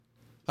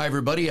Hi,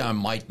 everybody. I'm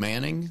Mike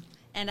Manning.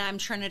 And I'm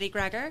Trinity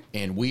Greger.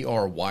 And we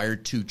are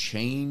Wired to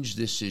Change.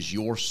 This is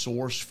your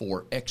source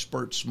for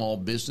expert small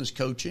business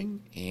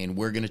coaching. And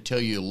we're going to tell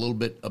you a little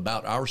bit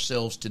about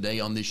ourselves today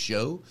on this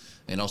show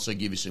and also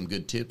give you some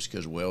good tips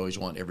because we always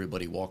want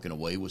everybody walking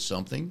away with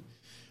something.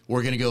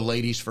 We're going to go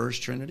ladies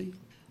first, Trinity.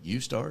 You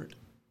start.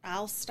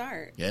 I'll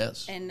start.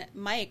 Yes. And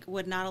Mike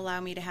would not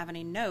allow me to have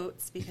any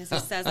notes because he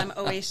says I'm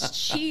always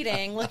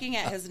cheating looking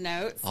at his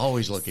notes.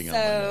 Always looking at my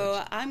notes.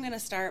 So I'm going to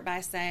start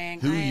by saying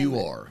who you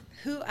are.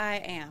 Who I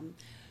am.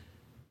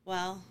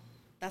 Well,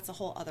 that's a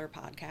whole other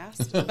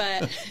podcast.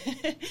 But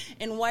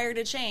in Wired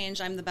to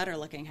Change, I'm the better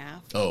looking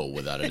half. Oh,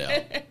 without a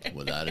doubt.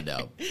 Without a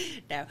doubt.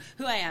 No.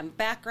 Who I am.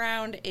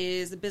 Background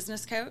is a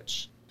business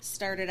coach.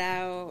 Started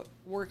out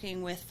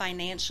working with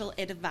financial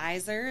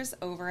advisors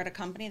over at a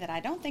company that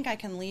I don't think I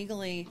can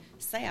legally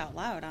say out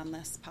loud on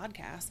this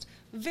podcast.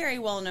 Very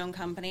well-known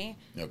company.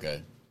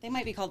 Okay. They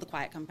might be called the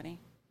Quiet Company.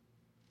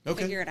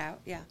 Okay. Figure it out,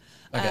 yeah.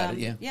 I got it,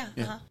 yeah. Yeah,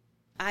 uh-huh.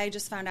 I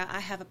just found out I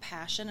have a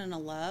passion and a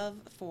love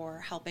for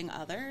helping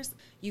others.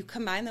 You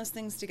combine those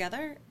things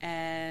together,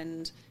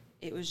 and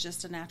it was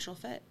just a natural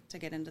fit to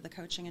get into the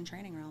coaching and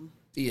training realm.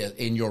 Yeah,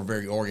 and you're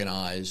very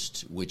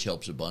organized, which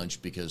helps a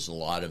bunch because a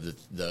lot of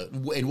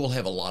and we'll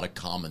have a lot of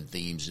common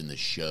themes in the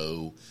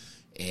show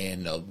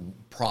and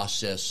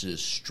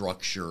processes,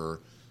 structure,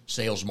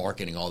 sales,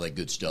 marketing, all that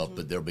good stuff,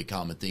 but there'll be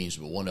common themes.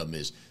 But one of them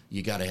is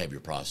you got to have your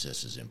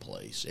processes in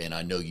place, and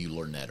I know you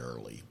learned that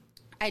early.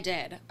 I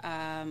did.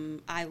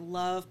 I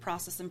love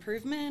process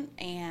improvement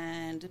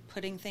and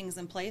putting things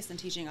in place and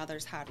teaching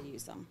others how to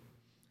use them.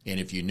 And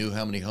if you knew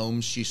how many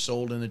homes she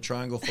sold in the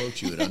Triangle,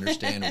 folks, you would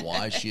understand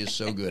why she is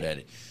so good at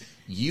it.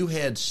 You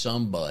had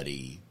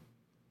somebody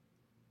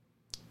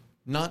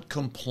not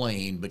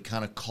complain, but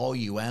kind of call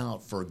you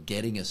out for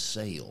getting a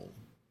sale.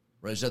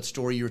 Right? Is that the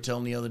story you were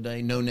telling the other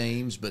day? No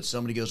names, but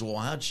somebody goes, well,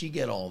 how'd she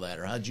get all that?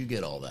 Or how'd you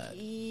get all that?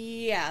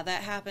 Yeah,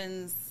 that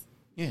happens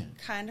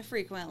kind of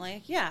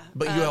frequently. Yeah.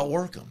 But you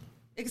outwork them.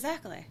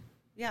 Exactly.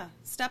 Yeah.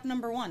 Step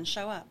number one,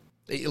 show up.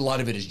 A lot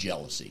of it is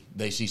jealousy.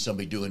 They see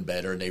somebody doing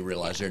better, and they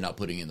realize they're not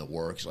putting in the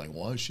work. It's like,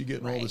 why is she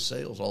getting all the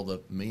sales, all the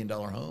 $1 million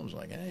homes?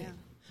 Like, hey,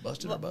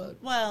 busted her butt.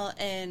 Well,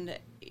 and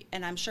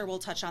I'm sure we'll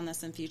touch on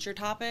this in future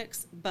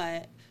topics,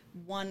 but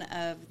one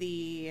of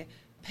the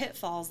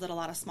pitfalls that a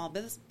lot of small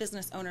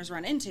business owners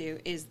run into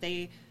is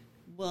they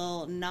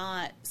will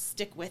not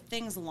stick with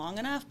things long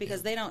enough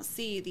because they don't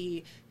see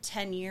the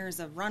 10 years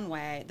of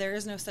runway. There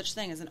is no such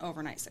thing as an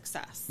overnight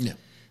success. Yeah.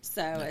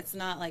 So it's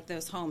not like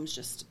those homes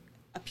just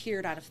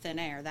appeared out of thin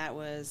air. That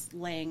was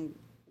laying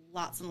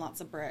lots and lots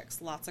of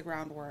bricks, lots of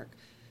groundwork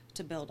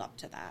to build up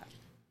to that.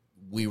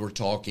 We were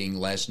talking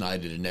last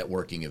night at a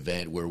networking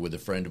event where with a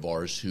friend of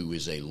ours who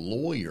is a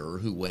lawyer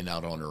who went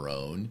out on her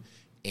own,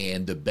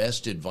 and the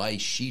best advice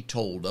she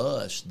told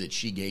us that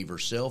she gave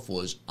herself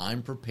was,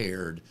 I'm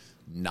prepared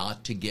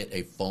not to get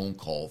a phone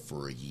call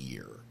for a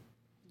year.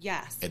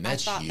 Yes. And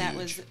that's huge.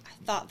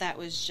 I thought that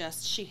was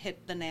just, she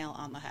hit the nail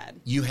on the head.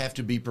 You have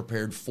to be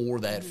prepared for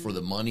that, for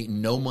the money,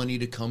 no money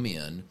to come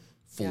in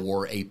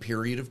for a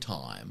period of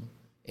time.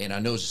 And I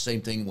know it's the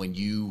same thing when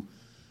you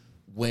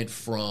went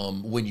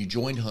from, when you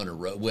joined Hunter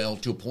Row, well,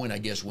 to a point, I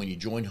guess, when you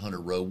joined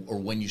Hunter Row or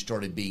when you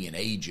started being an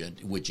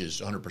agent, which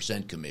is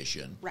 100%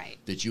 commission. Right.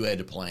 That you had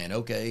to plan,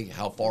 okay,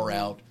 how far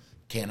out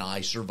can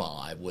I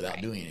survive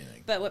without doing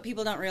anything? But what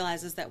people don't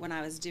realize is that when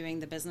I was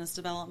doing the business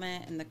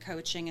development and the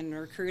coaching and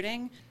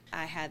recruiting,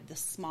 I had the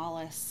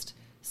smallest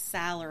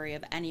salary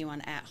of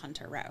anyone at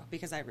Hunter Row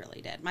because I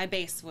really did. My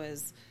base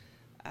was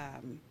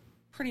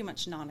pretty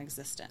much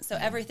non-existent. So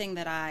everything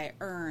that I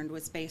earned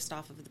was based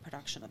off of the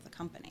production of the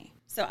company.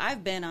 So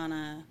I've been on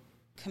a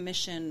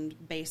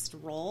commission-based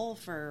role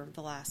for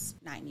the last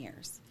 9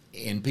 years.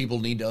 And people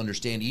need to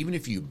understand, even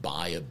if you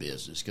buy a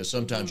business, because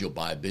sometimes you'll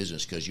buy a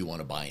business because you want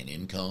to buy an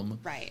income.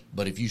 Right.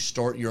 But if you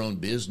start your own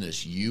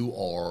business, you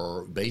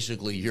are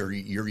basically, you're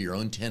your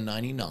own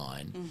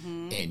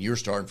 1099, and you're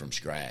starting from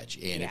scratch.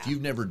 And if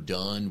you've never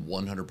done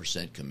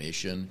 100%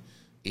 commission,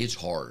 it's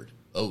hard.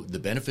 Oh, the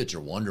benefits are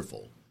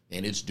wonderful,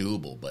 and it's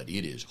doable, but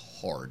it is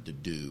hard to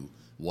do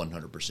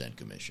 100%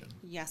 commission.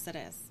 Yes, it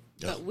is.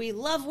 But we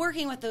love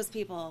working with those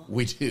people.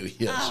 We do,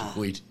 yes,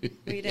 we do.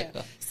 We do.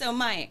 So,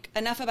 Mike,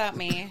 enough about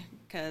me,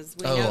 because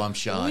I'm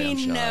shy.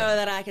 We know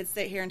that I could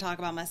sit here and talk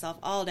about myself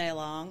all day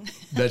long.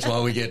 That's why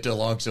we get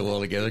along so well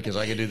together, because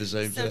I can do the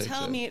same thing. So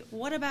tell me,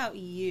 what about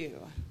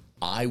you?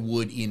 I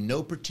would, in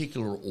no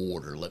particular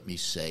order, let me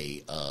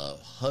say,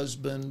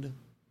 husband,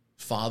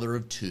 father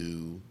of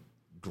two,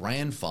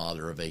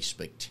 grandfather of a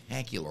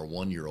spectacular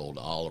 1-year-old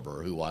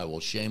Oliver, who I will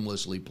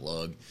shamelessly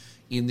plug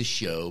in the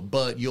show,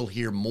 but you'll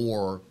hear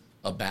more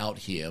about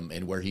him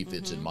and where he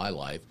fits in my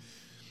life.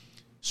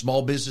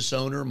 Small business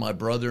owner, my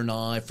brother and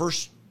I.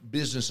 First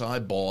business I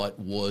bought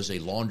was a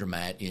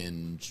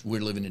laundromat we're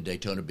living in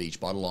Daytona Beach,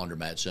 bought a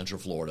laundromat, Central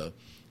Florida.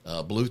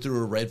 Blew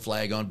through a red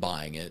flag on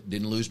buying it.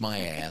 Didn't lose my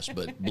ass,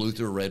 but blew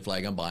through a red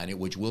flag on buying it,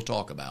 which we'll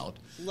talk about.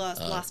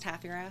 Lost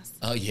half your ass?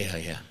 Oh,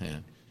 yeah.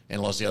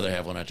 And lost the other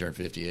half when I turned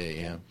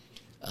 58,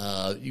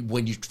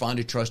 when you find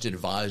a trusted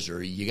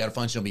advisor, you got to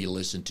find somebody you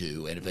listen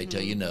to, and if they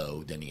tell you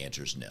no, then the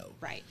answer is no.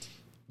 Right.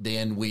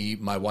 Then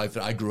my wife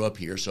and I grew up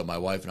here, so my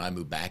wife and I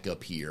moved back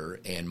up here,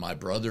 and my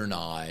brother and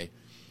I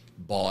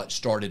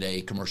started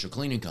a commercial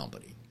cleaning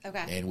company.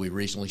 Okay. And we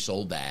recently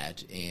sold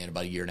that, and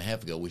about a year and a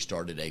half ago, we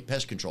started a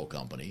pest control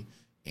company,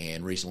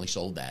 and recently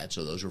sold that,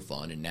 so those are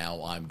fun. And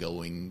now I'm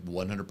going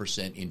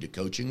 100% into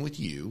coaching with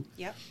you.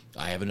 Yep.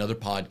 I have another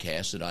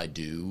podcast that I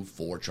do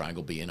for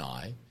Triangle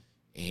BNI,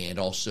 and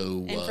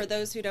also... And for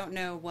those who don't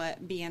know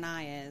what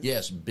BNI is...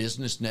 Yes,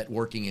 Business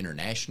Networking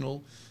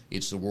International.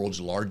 It's the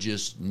world's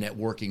largest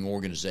networking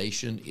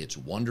organization. It's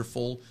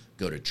wonderful.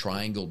 Go to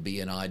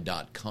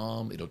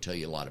trianglebni.com. It'll tell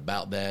you a lot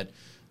about that.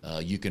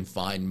 You can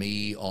find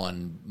me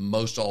on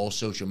most all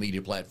social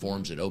media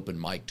platforms at Open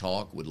Mic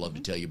Talk. Would love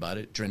to tell you about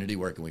it. Trinity,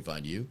 where can we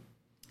find you?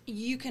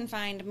 You can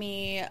find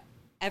me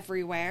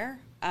everywhere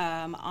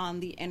on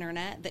the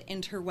internet, the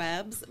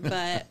interwebs,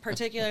 but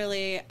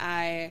particularly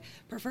I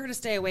prefer to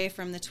stay away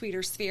from the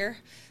Twitter sphere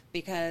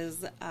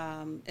because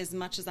as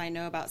much as I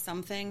know about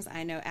some things,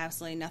 I know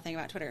absolutely nothing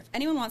about Twitter. If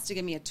anyone wants to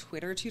give me a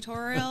Twitter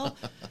tutorial,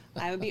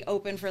 I would be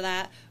open for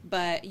that.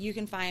 But you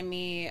can find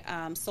me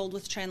Sold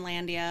with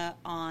Trendlandia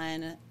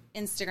on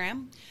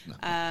Instagram,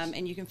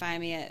 and you can find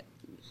me at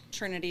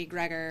Trinity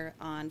Gregor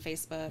on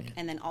Facebook,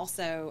 and then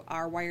also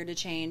our Wired to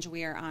Change.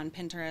 We are on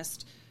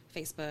Pinterest,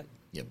 Facebook,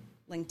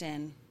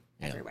 LinkedIn,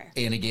 everywhere.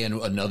 And again,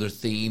 another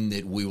theme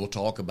that we will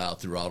talk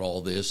about throughout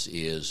all this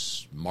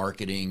is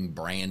marketing,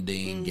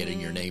 branding, getting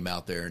your name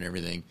out there and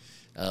everything.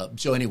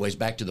 So anyways,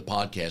 back to the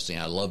podcasting.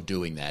 I love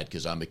doing that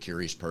because I'm a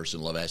curious person,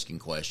 love asking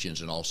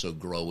questions, and also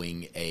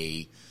growing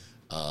a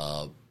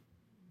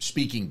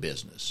speaking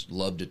business.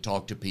 Love to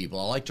talk to people.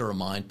 I like to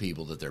remind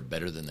people that they're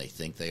better than they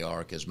think they are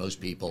because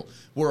most people,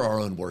 we're our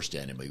own worst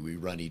enemy. We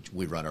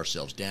run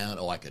ourselves down.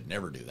 Oh, I could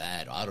never do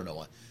that. I don't know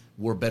what.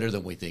 We're better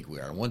than we think we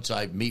are. And once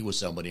I meet with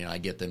somebody and I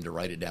get them to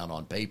write it down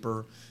on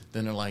paper,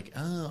 then they're like,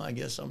 oh, I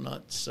guess I'm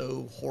not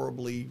so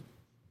horribly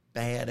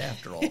bad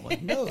after all.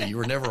 Like, no, you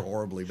were never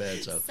horribly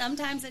bad. So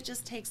sometimes it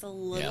just takes a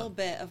little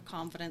bit of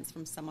confidence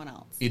from someone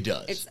else. It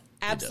does. It's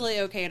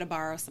absolutely okay to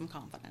borrow some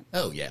confidence.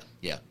 Oh, yeah.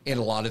 And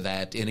a lot of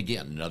that, and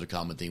again, another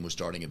common theme with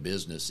starting a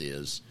business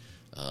is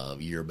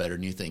you're better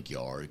than you think you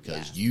are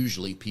because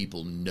usually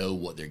people know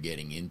what they're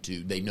getting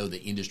into. They know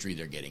the industry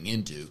they're getting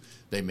into.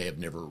 They may have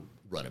never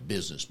run a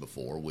business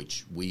before,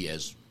 which we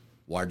as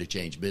Wired to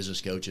Change business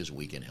coaches,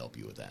 we can help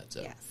you with that.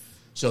 So,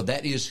 so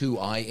that is who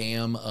I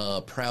am,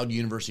 a proud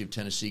University of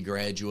Tennessee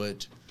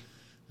graduate,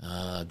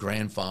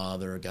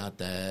 grandfather, got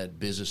that,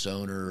 business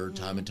owner,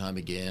 time and time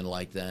again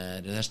like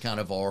that. And that's kind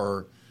of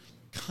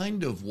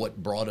what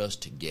brought us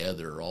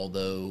together,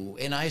 although,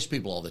 and I ask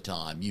people all the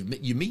time,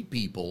 you meet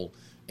people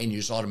and you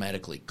just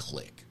automatically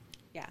click.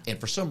 Yeah. And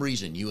for some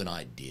reason, you and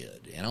I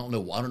did. And I don't know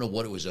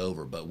what it was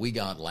over, but we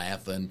got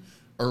laughing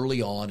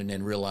early on and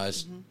then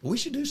realized we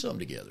should do something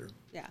together.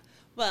 Yeah.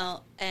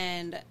 Well,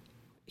 and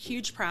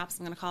huge props.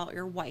 I'm going to call it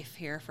your wife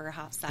here for a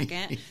hot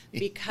second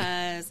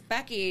because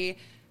Becky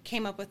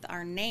came up with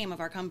our name of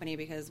our company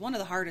because one of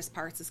the hardest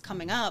parts is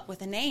coming up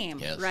with a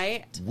name,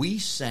 right? We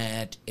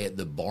sat at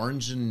the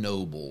Barnes &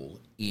 Noble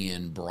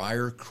in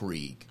Briar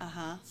Creek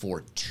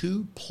for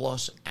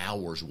 2+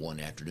 hours one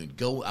afternoon.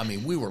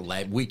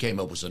 We came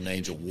up with some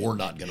names that were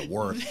not going to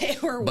work. They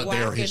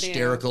were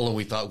hysterical, and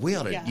we thought we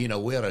ought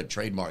to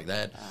trademark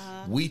that.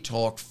 We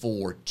talked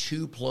for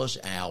 2+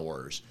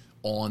 hours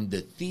on the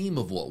theme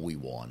of what we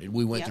wanted.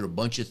 We went through a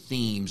bunch of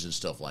themes and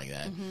stuff like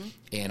that.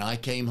 And I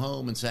came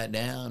home and sat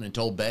down and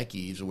told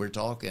Becky, so we're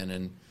talking,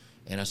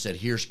 and I said,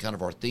 here's kind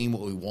of our theme,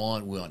 what we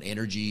want. We want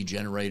energy,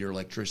 generator,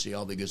 electricity,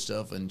 all the good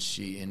stuff. And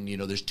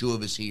there's two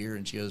of us here.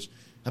 And she goes,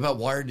 how about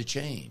Wired to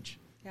Change?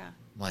 Yeah.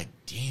 I'm like,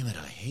 damn it,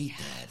 I hate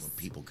that when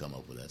people come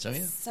up with that. So,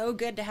 so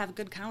good to have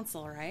good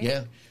counsel, right?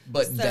 Yeah,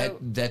 but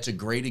that's a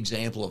great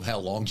example of how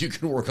long you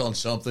can work on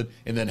something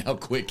and then how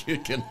quick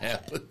it can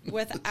happen.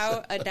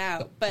 Without a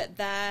doubt. But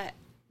that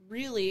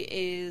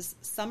really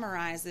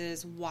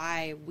summarizes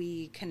why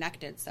we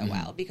connected so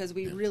well, because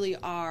we really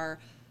are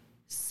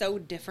so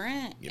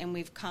different and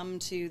we've come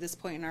to this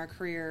point in our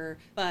career,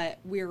 but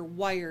we're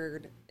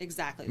wired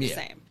exactly the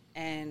same.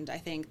 And I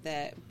think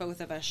that both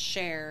of us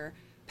share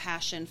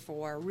passion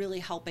for really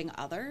helping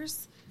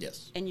others.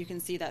 Yes. And you can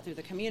see that through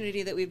the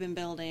community that we've been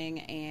building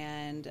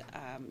and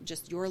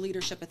just your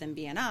leadership within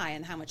BNI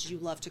and how much you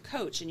love to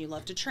coach and you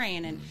love to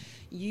train and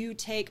you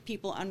take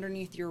people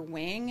underneath your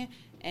wing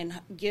and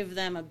give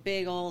them a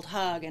big old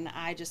hug. And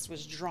I just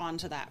was drawn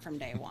to that from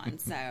day one.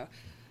 So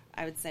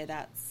I would say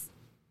that's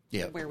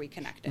where we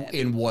connected.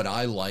 And what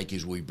I like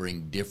is we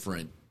bring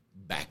different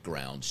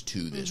backgrounds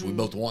to this. We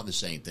both want the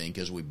same thing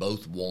because we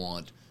both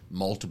want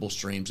multiple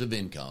streams of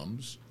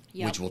incomes.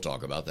 Which we'll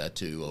talk about that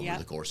too over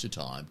the course of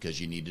time because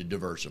you need to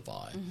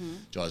diversify.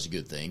 So that's a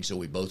good thing. So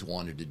we both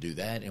wanted to do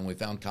that, and we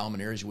found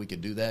common areas we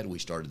could do that. We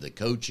started the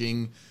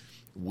coaching.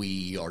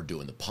 We are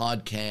doing the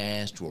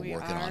podcast. We're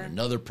working on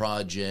another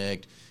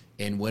project.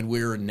 And when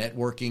we were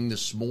networking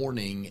this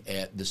morning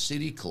at the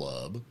City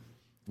Club,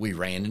 we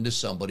ran into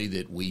somebody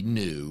that we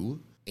knew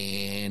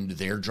And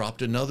there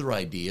dropped another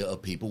idea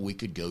of people we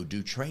could go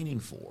do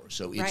training for.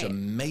 So it's Right.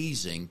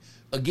 amazing.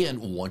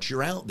 Again, once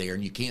you're out there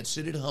and you can't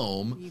sit at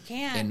home You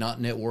can't. and not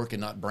network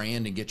and not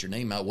brand and get your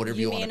name out, whatever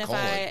you want to call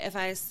it. If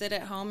I sit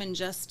at home and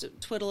just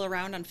twiddle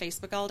around on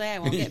Facebook all day, I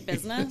won't get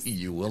business?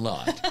 You will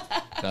not.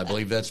 I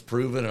believe that's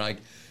proven, and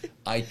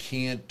I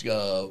can't.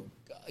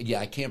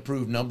 I can't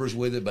prove numbers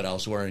with it, but I'll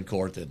swear in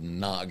court that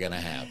not going to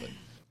happen.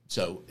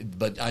 So,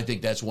 but I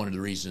think that's one of the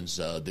reasons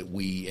that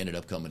we ended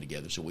up coming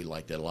together. So we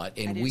like that a lot,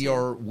 and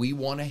we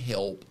want to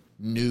help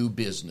new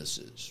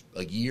businesses,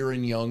 a year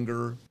and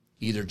younger,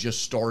 either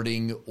just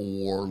starting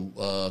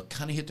or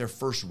kind of hit their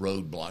first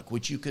roadblock,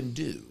 which you can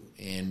do.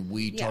 And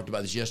we talked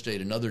about this yesterday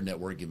at another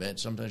network event.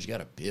 Sometimes you got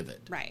to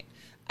pivot. Right.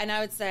 And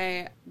I would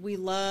say we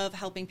love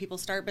helping people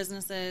start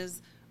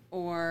businesses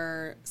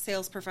or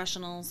sales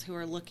professionals who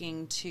are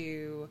looking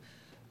to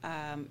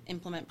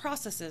implement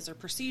processes or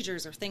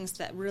procedures or things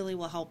that really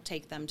will help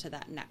take them to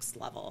that next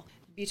level.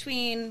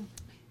 Between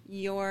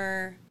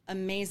your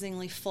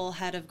amazingly full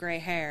head of gray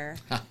hair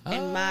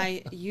and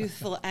my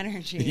youthful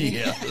energy.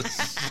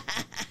 Yes.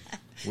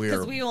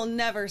 Because we will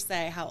never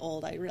say how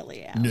old I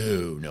really am.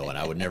 No, and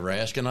I would never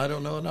ask, and I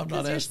don't know, and I'm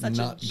not asking.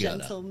 You're Not such a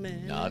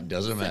gentleman. No, it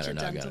doesn't Such matter. a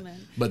Not gonna.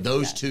 gentleman. But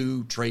those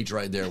two traits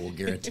right there will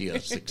guarantee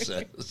us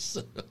success,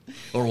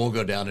 or we'll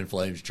go down in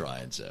flames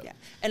trying. So, Yeah.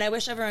 And I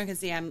wish everyone could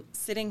see I'm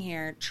sitting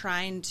here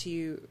trying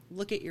to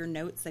look at your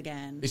notes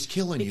again. it's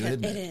killing you,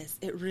 isn't it? It is.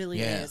 It really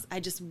Yeah. is. I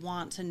just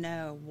want to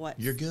know what.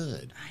 You're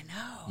good. I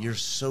know. You're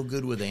so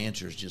good with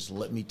answers. Just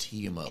let me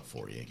tee them up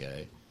for you,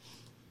 okay?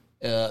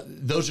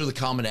 Those are the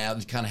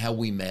commonalities, kind of how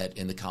we met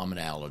in the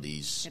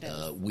commonalities. It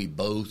is. We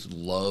both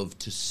love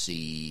to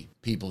see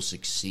people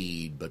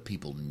succeed, but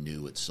people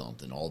new at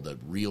something. All the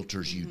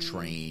realtors you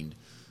trained,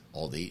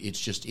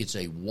 it's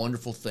a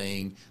wonderful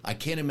thing. I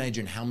can't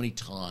imagine how many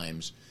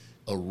times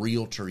a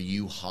realtor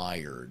you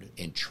hired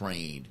and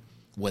trained,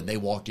 when they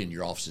walked in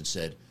your office and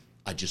said,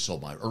 I just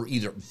sold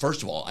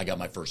first of all, I got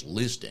my first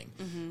listing,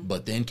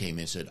 but then came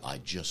in and said, I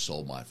just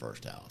sold my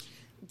first house.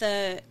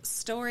 The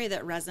story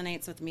that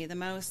resonates with me the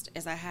most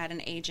is I had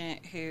an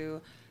agent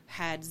who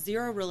had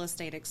zero real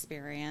estate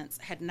experience,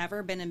 had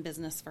never been in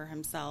business for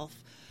himself,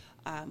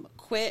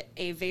 quit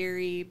a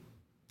very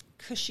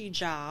cushy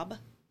job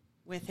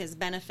with his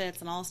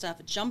benefits and all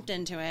stuff, jumped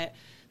into it,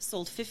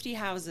 sold 50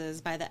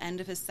 houses by the end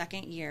of his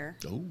second year,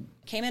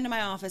 came into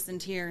my office in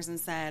tears and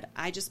said,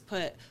 I just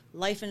put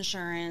life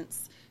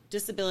insurance,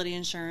 disability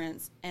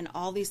insurance, and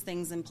all these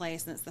things in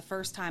place, and it's the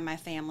first time my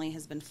family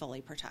has been fully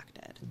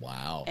protected.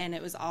 Wow. And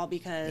it was all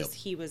because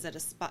he was at a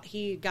spot,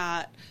 he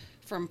got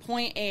from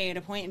point A to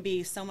point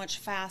B so much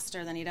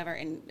faster than he'd ever,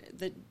 and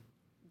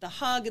the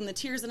hug and the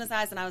tears in his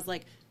eyes, and I was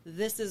like,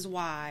 this is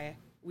why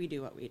we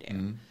do what we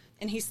do.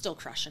 And he's still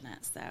crushing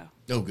it, so.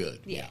 Oh, good.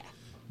 Yeah.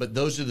 But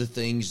those are the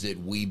things that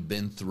we've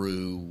been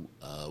through.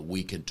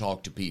 We can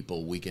talk to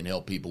people. We can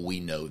help people. We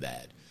know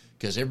that.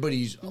 Because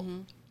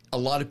a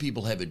lot of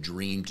people have a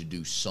dream to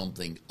do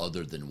something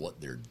other than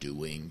what they're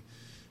doing.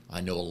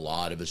 I know a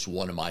lot of us,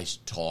 one of my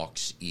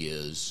talks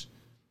is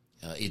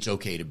it's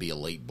okay to be a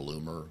late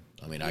bloomer.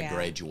 I mean, I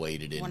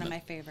graduated One of my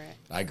favorite.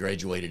 I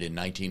graduated in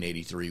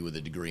 1983 with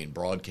a degree in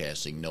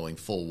broadcasting, knowing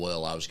full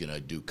well I was going to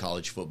do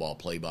college football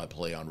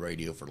play-by-play on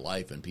radio for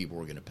life, and people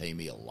were going to pay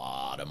me a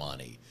lot of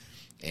money.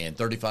 And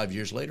 35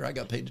 years later, I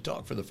got paid to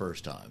talk for the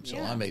first time. So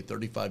I'm a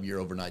 35-year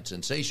overnight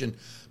sensation.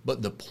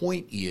 But the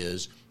point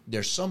is,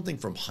 there's something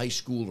from high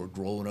school or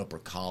growing up or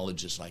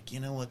college that's like, you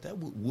know what, that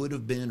would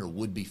have been or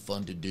would be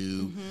fun to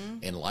do.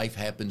 And life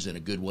happens in a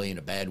good way, in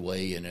a bad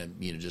way, and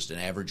just an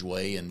average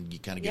way, and you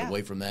kind of get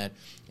away from that.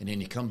 And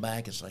then you come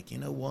back, it's like, you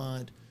know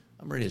what,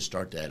 I'm ready to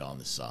start that on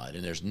the side.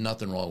 And there's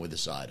nothing wrong with the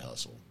side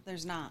hustle.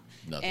 There's not.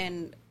 Nothing.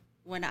 And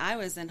when I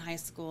was in high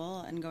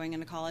school and going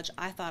into college,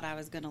 I thought I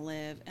was going to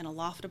live in a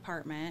loft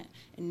apartment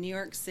in New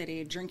York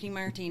City, drinking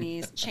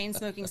martinis, chain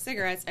smoking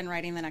cigarettes, and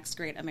writing the next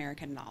great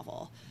American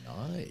novel.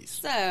 Nice.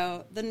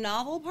 So the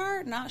novel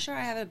part, not sure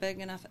I have a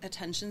big enough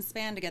attention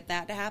span to get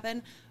that to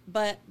happen,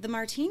 but the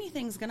martini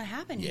thing's going to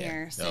happen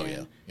here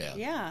soon.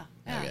 Yeah.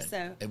 Okay.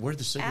 So and where did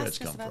the cigarettes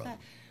ask us come about from? that.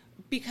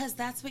 Because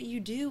that's what you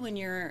do when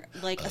you're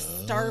like a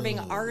starving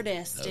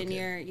artist and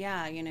you're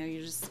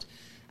just...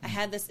 I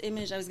had this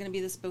image, I was going to be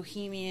this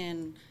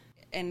bohemian,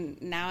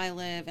 and now I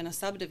live in a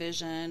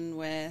subdivision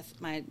with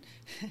my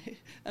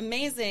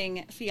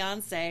amazing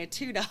fiance,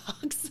 2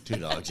 dogs. 2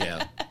 dogs,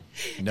 yeah.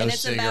 No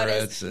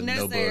cigarettes and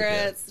no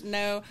cigarettes, book,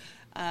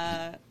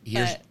 no.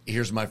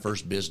 Here's my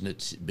first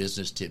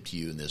business tip to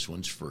you, and this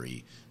one's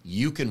free.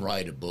 You can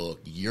write a book.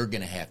 You're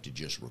going to have to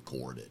just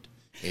record it.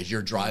 As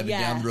you're driving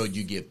down the road,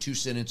 you give 2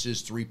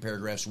 sentences, 3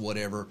 paragraphs,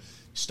 whatever.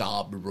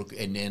 Stop,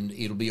 and then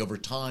it'll be over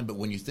time. But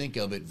when you think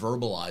of it,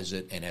 verbalize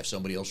it and have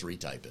somebody else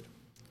retype it.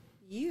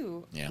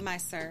 You, my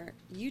sir,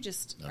 you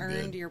just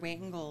earned your weight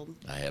in gold.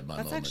 I have my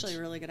moments. That's actually a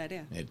really good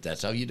idea.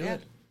 That's how you do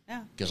it.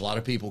 Yeah. Because a lot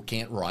of people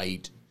can't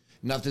write.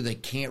 Not that they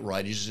can't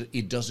write, it's just,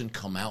 it doesn't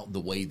come out the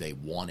way they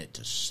want it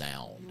to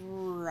sound.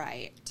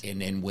 Right.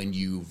 And then when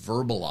you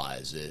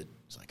verbalize it,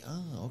 It's like,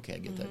 oh, okay, I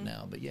get that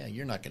now. But yeah,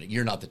 you're not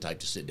the type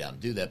to sit down and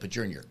do that, but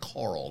you're in your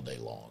car all day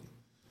long.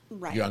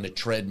 Right. You're on the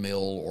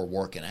treadmill or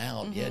working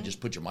out. Yeah, just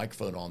put your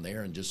microphone on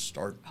there and just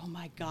start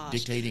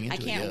dictating into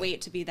it. I can't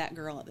wait to be that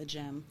girl at the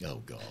gym.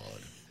 Oh, God.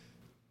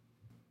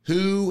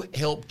 Who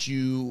helped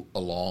you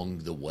along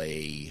the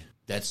way?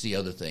 That's the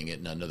other thing,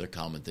 and another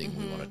common thing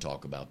we want to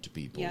talk about to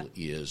people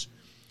is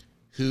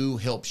who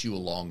helps you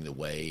along the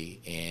way.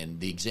 And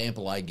the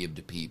example I give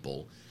to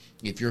people,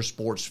 if you're a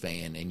sports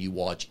fan and you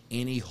watch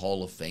any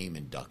Hall of Fame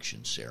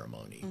induction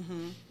ceremony,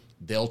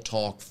 they'll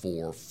talk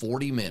for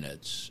 40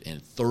 minutes,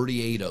 and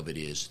 38 of it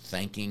is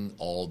thanking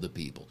all the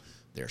people.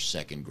 Their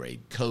second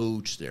grade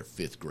coach, their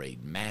fifth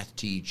grade math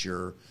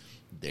teacher,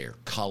 their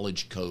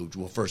college coach.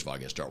 Well, first of all, I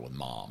got to start with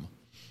mom.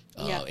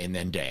 And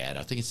then dad.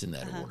 I think it's in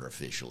that order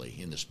officially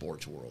in the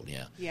sports world,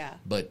 Yeah.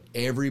 But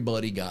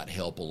everybody got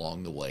help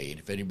along the way. And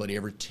if anybody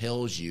ever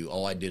tells you,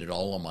 oh, I did it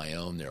all on my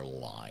own, they're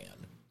lying.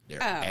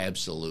 They're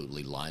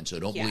absolutely lying. So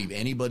don't believe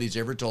anybody's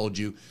ever told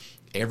you.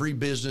 Every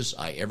business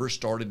I ever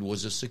started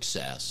was a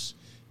success,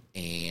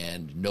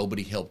 and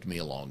nobody helped me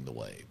along the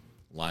way,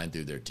 lying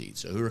through their teeth.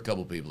 So who are a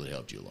couple people that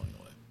helped you along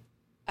the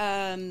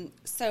way?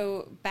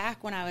 So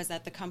back when I was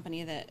at the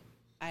company that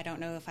I don't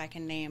know if I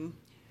can name,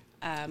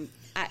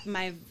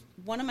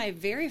 one of my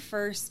very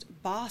first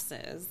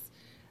bosses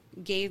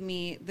gave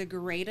me the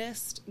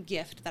greatest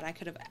gift that I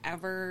could have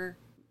ever.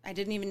 I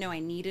didn't even know I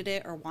needed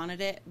it or wanted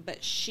it,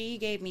 but she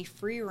gave me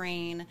free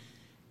reign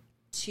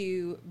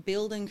to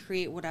build and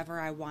create whatever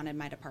I wanted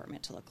my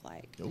department to look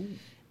like. Ooh.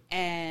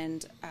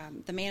 And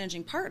the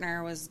managing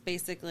partner was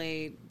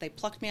basically, they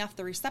plucked me off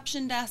the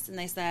reception desk and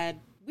they said,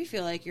 we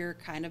feel like you're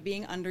kind of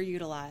being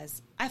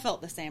underutilized. I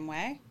felt the same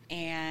way.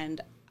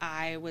 And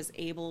I was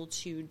able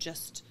to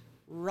just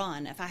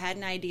run. If I had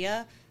an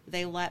idea,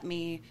 they let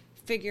me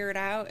figure it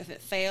out. If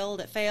it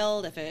failed, it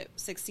failed. If it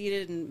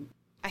succeeded, and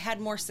I had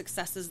more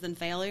successes than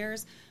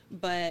failures.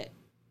 But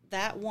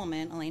that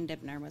woman, Elaine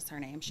Dibner was her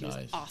name. She was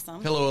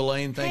awesome. Hello,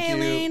 Elaine. Thank you.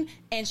 Elaine.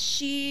 And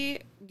she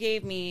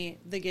gave me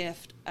the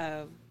gift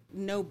of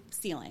no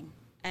ceiling.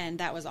 And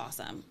that was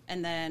awesome.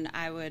 And then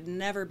I would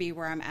never be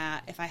where I'm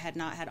at if I had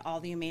not had all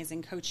the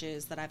amazing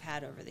coaches that I've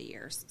had over the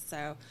years.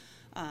 So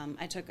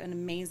I took an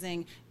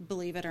amazing,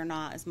 believe it or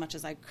not, as much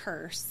as I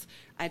curse,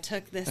 I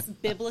took this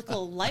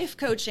biblical life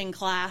coaching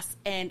class,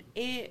 and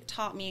it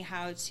taught me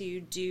how to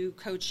do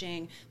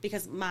coaching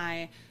because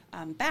my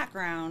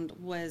background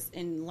was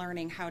in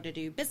learning how to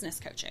do business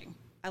coaching.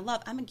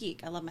 I'm a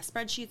geek. I love my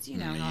spreadsheets. You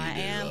know how I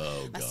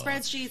am. My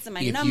spreadsheets and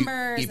my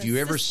numbers. If you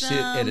ever sit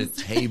at a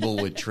table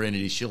with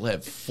Trinity, she'll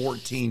have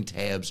 14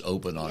 tabs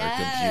open on her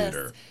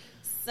computer.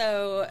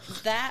 So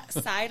that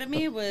side of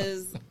me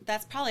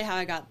that's probably how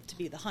I got to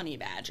be the honey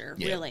badger,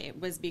 really,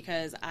 was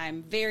because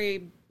I'm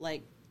very,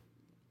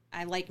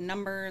 I like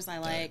numbers. I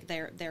like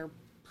they're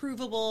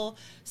provable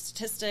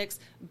statistics.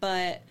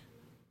 But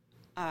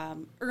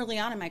early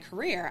on in my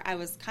career, I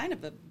was kind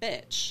of a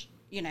bitch,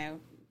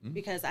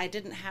 because I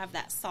didn't have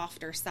that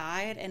softer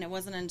side. And it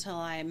wasn't until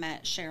I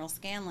met Cheryl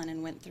Scanlon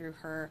and went through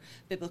her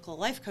biblical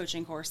life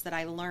coaching course that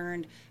I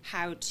learned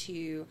how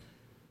to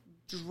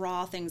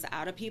draw things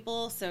out of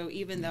people. So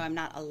even though I'm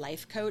not a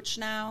life coach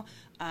now,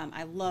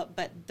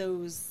 but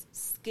those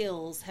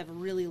skills have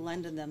really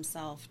lended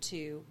themselves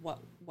to what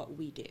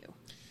we do.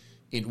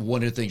 And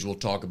one of the things we'll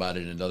talk about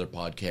in another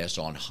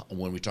podcast on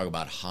when we talk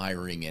about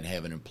hiring and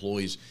having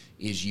employees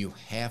is you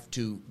have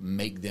to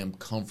make them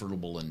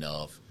comfortable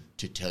enough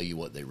to tell you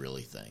what they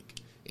really think.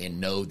 And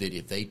know that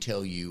if they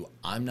tell you,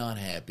 I'm not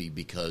happy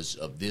because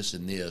of this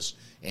and this,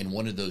 and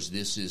one of those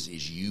thises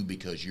is you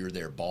because you're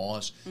their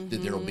boss,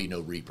 that there will be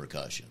no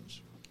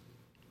repercussions.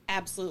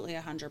 Absolutely,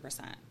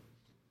 100%.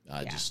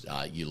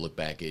 You look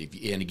back at,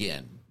 and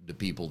again, the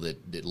people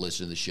that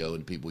listen to the show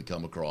and the people we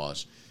come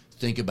across,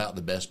 think about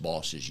the best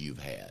bosses you've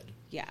had.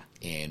 Yeah.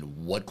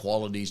 And what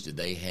qualities did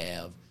they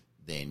have?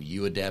 Then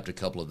you adapt a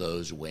couple of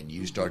those when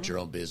you start your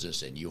own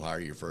business and you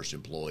hire your first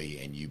employee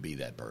and you be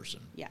that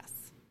person. Yes.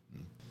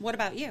 What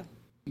about you?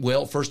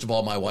 Well, first of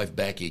all, my wife,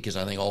 Becky, because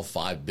I think all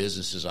 5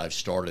 businesses I've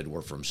started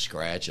were from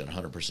scratch and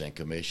 100%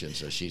 commission,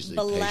 so she's the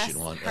patient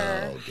one.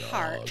 Her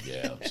heart.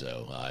 Yeah.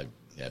 So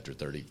after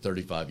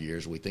 35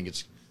 years, we think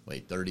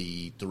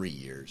 33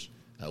 years,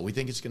 we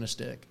think it's going to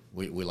stick.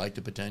 We like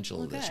the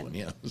potential of this one,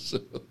 yeah. So,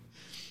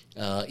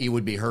 it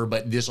would be her,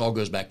 but this all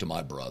goes back to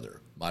my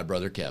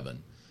brother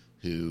Kevin,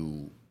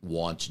 who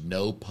wants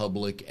no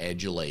public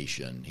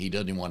adulation. He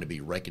doesn't want to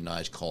be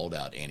recognized, called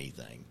out,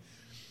 anything.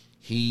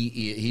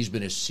 He's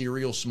been a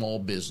serial small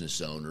business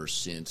owner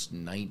since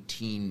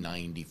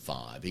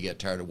 1995. He got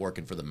tired of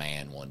working for the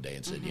man one day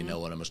and said, you know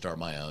what, I'm going to start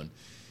my own.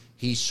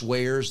 He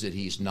swears that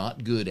he's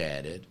not good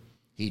at it.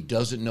 He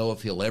doesn't know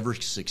if he'll ever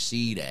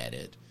succeed at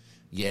it,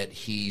 yet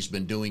he's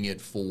been doing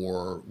it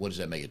for, what does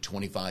that make it,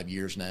 25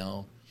 years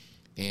now?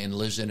 And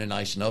lives in a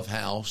nice enough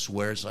house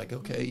where it's like,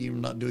 okay, you're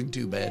not doing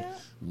too bad. Yeah.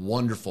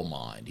 Wonderful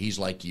mind. He's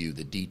like you,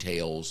 the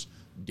details,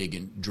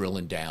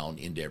 drilling down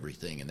into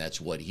everything. And that's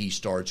what he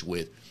starts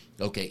with.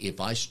 Okay, if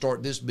I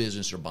start this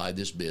business or buy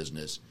this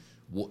business,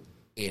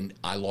 and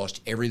I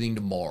lost everything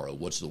tomorrow,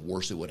 what's the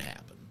worst that would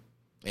happen?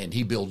 And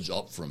he builds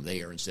up from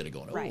there instead of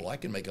going, oh, Right. I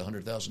can make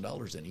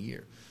 $100,000 in a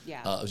year.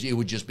 Yeah. It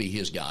would just be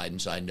his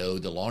guidance. I know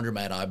the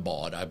laundromat I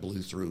bought, I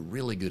blew through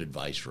really good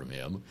advice from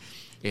him,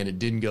 and it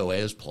didn't go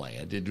as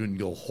planned. It didn't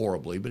go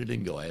horribly, but it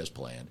didn't go as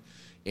planned.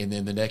 And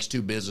then the next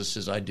two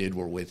businesses I did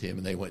were with him,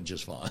 and they went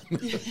just fine.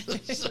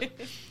 So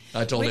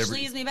I told Which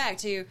leads me back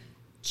to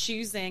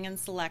choosing and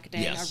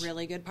selecting Yes. a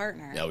really good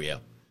partner. Oh, yeah.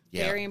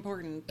 Yeah. Very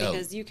important, Oh.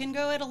 because you can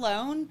go it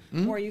alone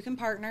or you can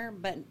partner,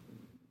 but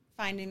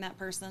finding that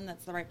person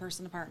that's the right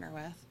person to partner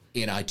with.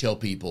 And I tell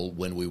people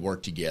when we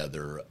worked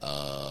together,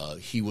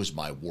 he was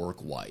my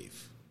work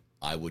wife.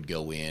 I would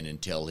go in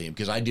and tell him,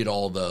 because I did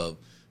all the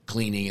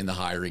cleaning and the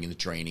hiring and the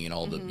training and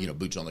all the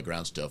boots on the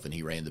ground stuff, and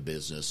he ran the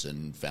business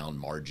and found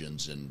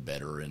margins and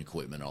better and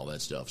equipment and all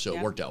that stuff. So Yeah.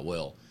 it worked out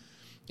well.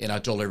 And I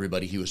told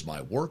everybody he was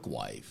my work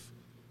wife,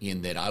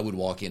 in that I would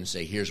walk in and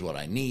say, here's what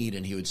I need,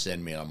 and he would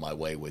send me on my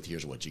way with,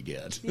 here's what you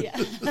get. Yeah.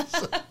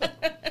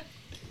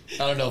 I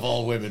don't know if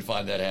all women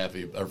find that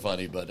happy or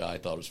funny, but I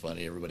thought it was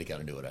funny. Everybody kind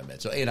of knew what I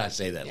meant. So, and I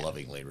say that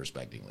lovingly and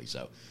respectingly.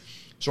 So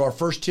our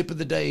first tip of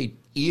the day,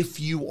 if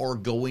you are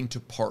going to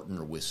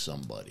partner with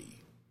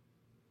somebody,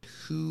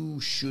 who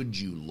should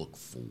you look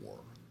for?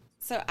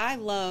 So I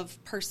love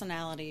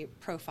personality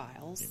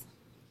profiles.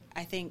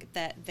 I think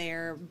that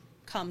there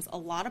comes a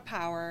lot of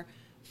power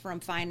from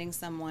finding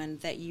someone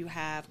that you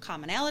have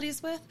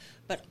commonalities with,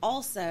 but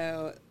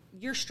also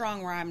you're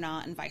strong where I'm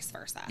not, and vice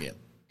versa. Yeah.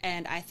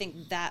 And I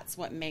think that's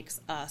what makes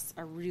us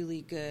a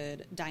really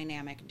good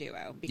dynamic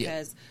duo,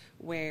 because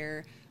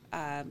where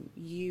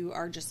you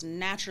are just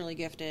naturally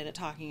gifted at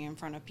talking in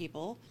front of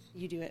people,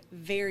 you do it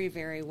very,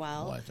 very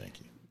well. Why, thank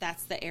you.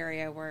 That's the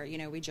area where,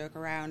 we joke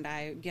around.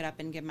 I get up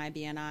and give my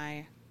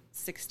BNI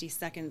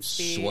 60-second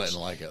speech. Sweating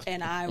like a...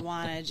 And I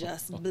want to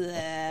just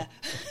bleh.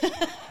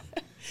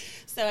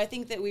 So I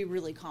think that we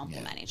really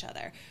complement each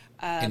other.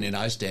 And then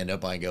I stand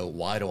up, I go,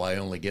 why do I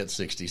only get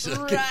 60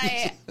 seconds?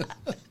 Right.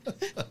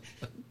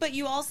 But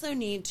you also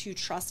need to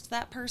trust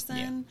that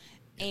person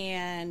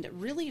and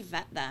really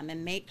vet them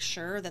and make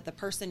sure that the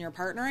person you're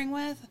partnering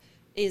with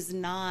is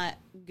not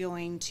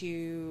going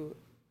to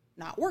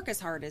not work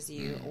as hard as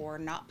you or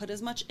not put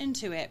as much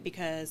into it,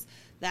 because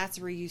that's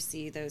where you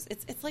see those.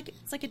 It's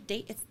like a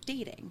date. It's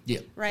dating. Yeah.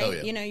 Right. Oh,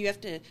 yeah. You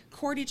have to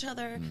court each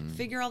other,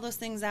 figure all those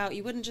things out.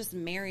 You wouldn't just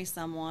marry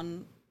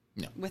someone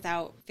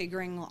without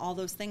figuring all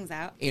those things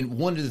out. And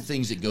one of the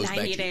things that goes back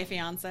to... 90-day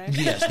fiance.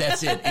 Yes,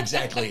 that's it.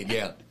 Exactly.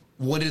 Yeah.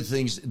 One of the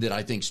things that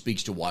I think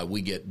speaks to why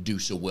we do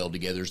so well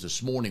together is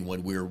this morning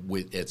when we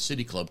were at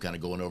City Club kind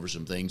of going over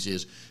some things,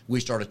 is we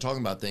started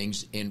talking about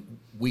things and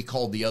we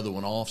called the other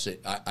one off, said,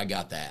 I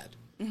got that.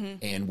 Mm-hmm.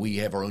 And we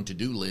have our own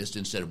to-do list.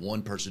 Instead of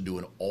one person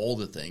doing all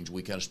the things,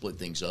 we kind of split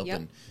things up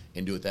and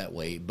do it that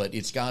way. But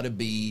it's got to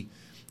be,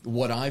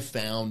 what I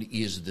found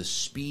is the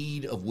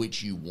speed of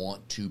which you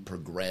want to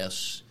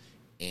progress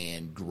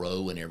and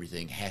grow and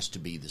everything has to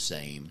be the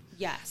same.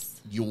 Yes.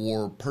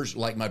 Your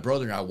person, like my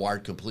brother and I,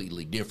 wired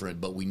completely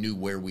different, but we knew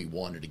where we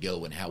wanted to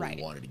go and how we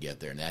wanted to get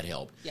there, and that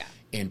helped. Yeah.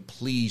 And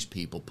please,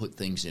 people, put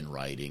things in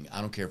writing.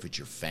 I don't care if it's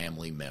your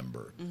family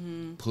member.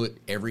 Put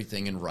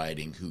everything in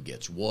writing, who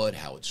gets what,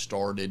 how it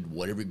started,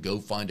 whatever. Go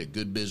find a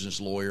good business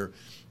lawyer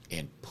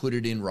and put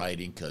it in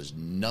writing, because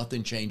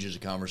nothing changes a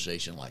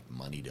conversation like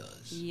money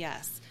does.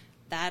 Yes.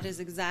 That is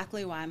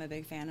exactly why I'm a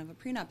big fan of a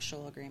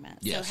prenuptial agreement.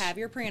 Yes. So have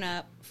your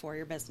prenup for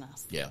your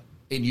business. Yeah.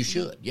 And you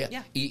should,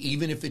 Yeah.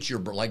 Even if it's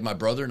like my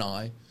brother and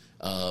I,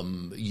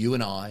 you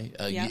and I,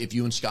 if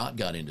you and Scott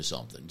got into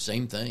something,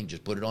 same thing.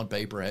 Just put it on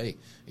paper. Hey,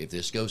 if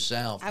this goes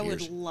south, I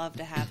would love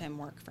to have him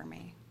work for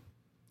me.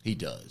 He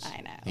does.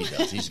 I know. He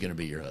does. He's going to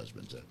be your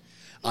husband. So.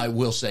 I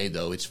will say,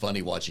 though, it's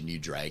funny watching you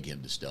drag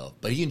him to stuff.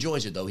 But he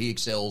enjoys it, though. He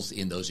excels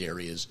in those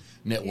areas,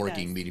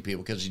 networking, meeting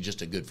people, because he's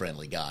just a good,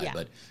 friendly guy. Yeah.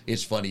 But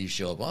it's funny you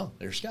show up, oh,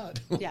 there's Scott.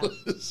 Yeah.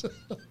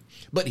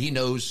 But he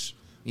knows,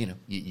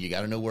 you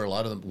got to know where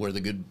where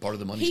the good part of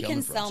the money's He coming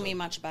can from. sell me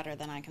much better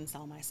than I can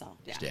sell myself.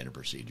 Yeah. Standard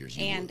procedures.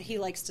 And he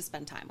likes to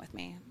spend time with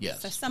me.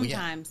 Yes. So Well, yeah.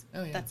 sometimes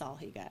Oh, yeah. that's all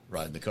he gets.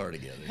 Ride in the car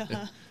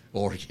together.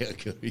 Or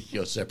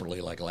separately,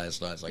 like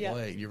last night. It's like, Yeah. oh,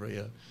 hey, you're...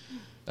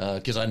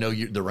 Because I know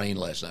the rain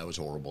last night was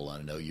horrible.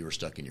 I know you were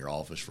stuck in your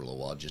office for a little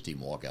while. Just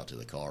even walk out to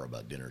the car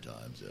about dinner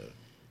time. So,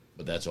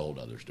 but that's a whole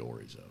other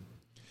story. So,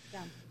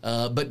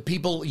 Yeah. but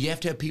people, you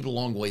have to have people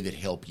along the way that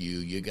help you.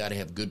 You got to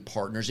have good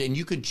partners, and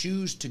you can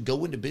choose to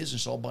go into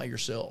business all by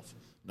yourself.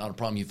 Not a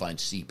problem. You find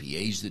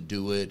CPAs that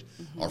do it.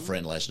 Our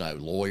friend last night,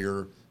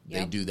 lawyer,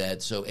 they do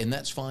that. So, and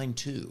that's fine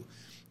too.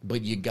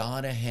 But you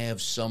got to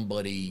have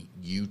somebody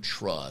you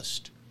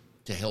trust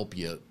to help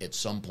you at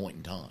some point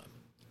in time.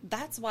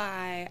 That's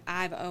why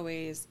I've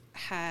always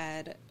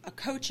had a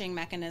coaching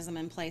mechanism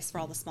in place for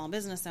all the small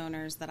business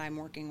owners that I'm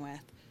working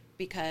with,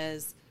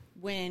 because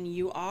when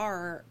you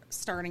are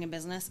starting a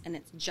business and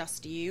it's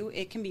just you,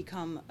 it can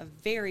become a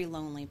very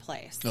lonely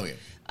place. Oh, yeah.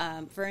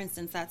 For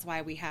instance, that's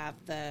why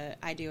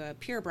I do a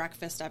peer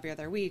breakfast every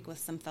other week with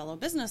some fellow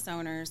business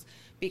owners,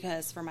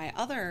 because for my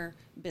other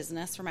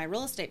business, for my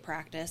real estate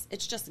practice,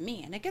 it's just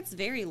me, and it gets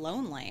very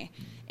lonely.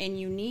 And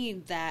you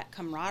need that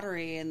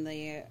camaraderie and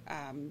the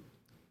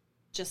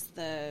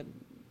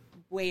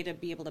way to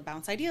be able to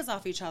bounce ideas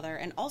off each other,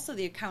 and also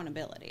the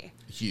accountability.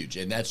 Huge.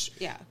 And that's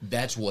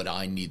what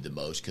I need the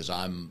most, because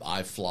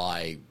I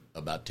fly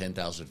about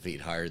 10,000 feet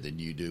higher than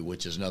you do,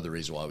 which is another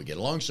reason why we get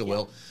along so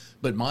well.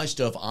 But my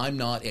stuff, I'm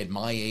not, at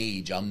my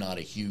age, I'm not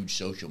a huge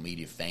social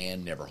media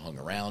fan, never hung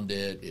around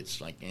it.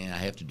 It's like, I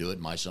have to do it.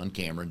 My son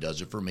Cameron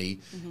does it for me.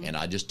 And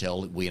I just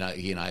tell,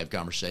 he and I have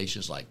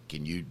conversations like,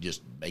 can you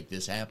just make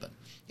this happen?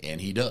 And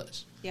he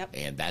does. Yep.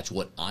 And that's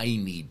what I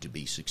need to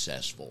be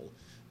successful,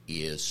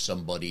 is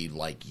somebody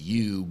like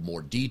you,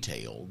 more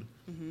detailed,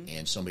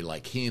 and somebody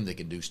like him that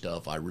can do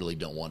stuff I really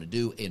don't want to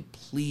do. And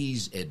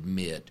please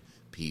admit,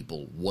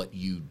 people, what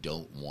you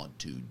don't want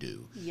to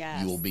do.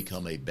 Yes. You will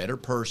become a better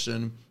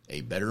person,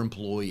 a better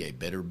employee, a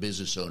better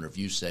business owner if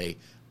you say,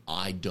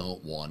 I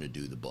don't want to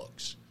do the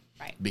books.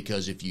 Right.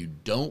 Because if you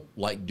don't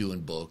like doing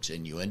books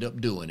and you end up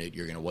doing it,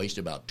 you're going to waste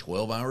about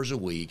 12 hours a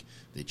week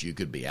that you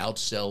could be out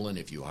selling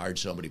if you hired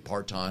somebody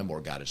part-time or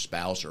got a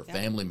spouse or a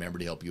family member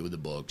to help you with the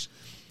books.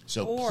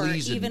 So or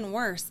please, even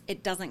worse,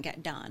 it doesn't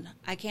get done.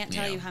 I can't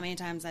tell you how many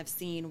times I've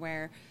seen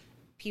where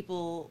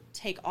people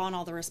take on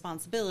all the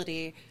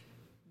responsibility,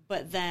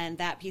 but then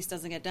that piece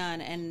doesn't get done,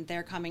 and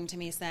they're coming to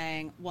me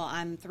saying, well,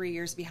 I'm 3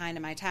 years behind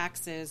in my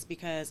taxes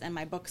and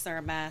my books are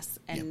a mess,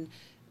 and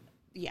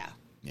yeah.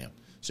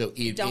 So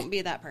don't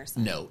be that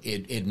person. No,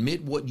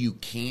 admit what you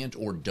can't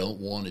or don't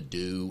want to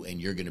do, and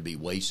you're going to be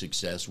way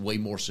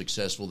more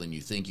successful than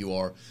you think you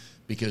are,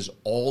 because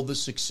all the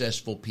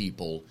successful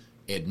people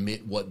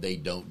admit what they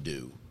don't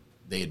do.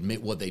 They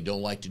admit what they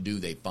don't like to do.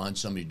 They find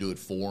somebody to do it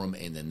for them,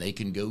 and then they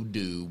can go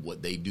do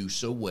what they do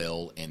so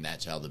well, and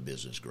that's how the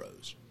business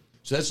grows.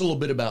 So that's a little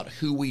bit about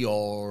who we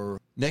are.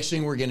 Next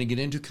thing we're going to get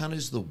into kind of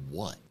is the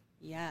what.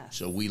 Yeah.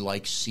 So we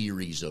like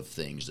series of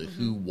things, the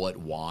who, what,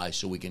 why,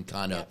 so we can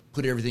kind of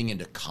put everything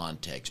into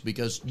context,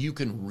 because you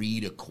can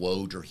read a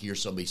quote or hear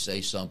somebody say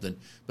something,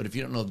 but if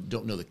you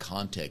don't know the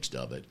context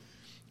of it,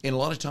 and a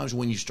lot of times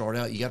when you start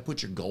out, you got to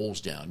put your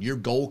goals down. Your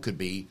goal could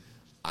be,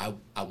 I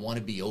want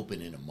to be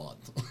open in a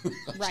month.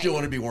 I still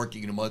want to be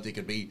working in a month. It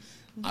could be,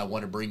 I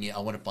want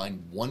to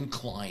find one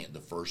client the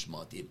first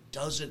month. It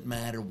doesn't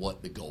matter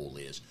what the goal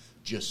is.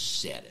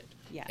 Just set it.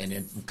 Yes. And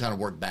then kind of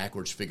work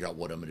backwards, figure out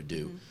what I'm going to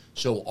do.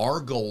 So our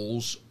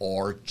goals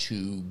are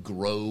to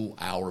grow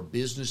our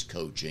business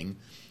coaching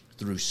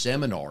through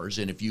seminars.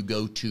 And if you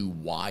go to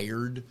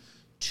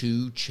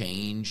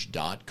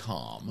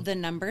wired2change.com, the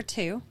number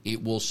 2,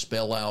 it will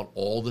spell out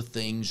all the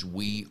things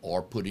we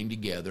are putting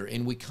together.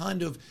 And we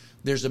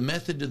there's a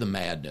method to the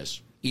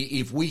madness.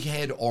 If we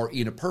had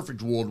in a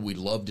perfect world, we'd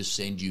love to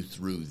send you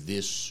through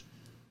this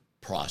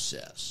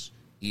process.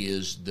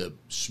 Is the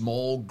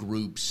small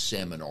group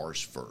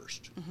seminars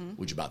first,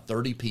 which is about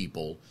 30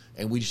 people,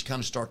 and we just kind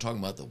of start talking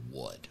about the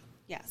what.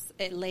 Yes,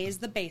 it lays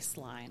the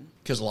baseline.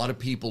 Because a lot of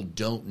people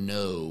don't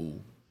know.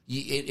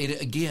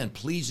 Again,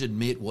 please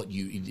admit what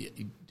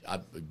I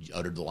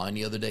uttered the line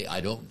the other day.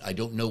 I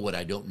don't know what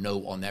I don't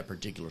know on that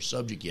particular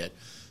subject yet.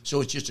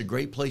 So it's just a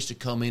great place to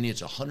come in.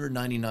 It's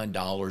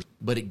 $199,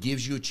 but it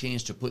gives you a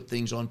chance to put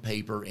things on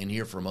paper and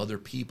hear from other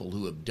people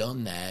who have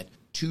done that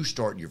to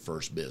start your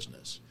first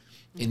business.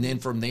 And then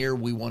from there,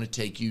 we want to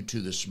take you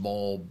to the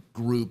small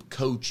group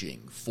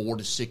coaching, 4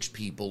 to 6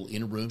 people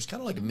in rooms,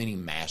 kind of like a mini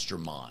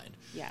mastermind.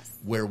 Yes.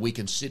 Where we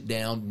can sit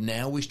down.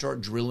 Now we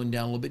start drilling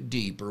down a little bit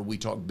deeper. We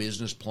talk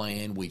business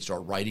plan. We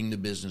start writing the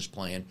business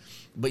plan.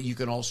 But you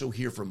can also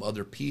hear from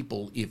other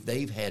people if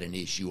they've had an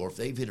issue or if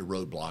they've hit a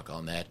roadblock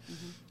on that.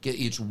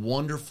 It's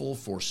wonderful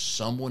for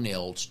someone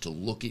else to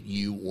look at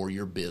you or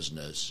your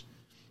business,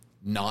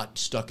 not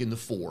stuck in the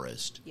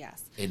forest.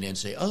 Yes. And then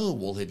say, oh,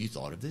 well, have you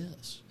thought of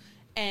this?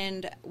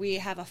 And we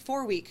have a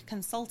 4-week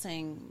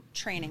consulting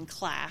training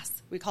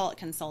class. We call it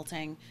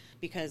consulting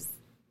because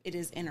it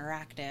is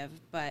interactive,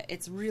 but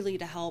it's really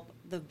to help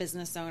the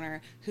business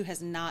owner who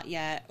has not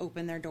yet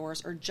opened their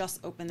doors or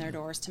just opened their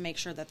doors to make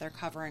sure that they're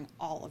covering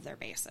all of their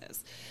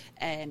bases.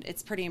 And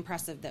it's pretty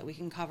impressive that we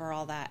can cover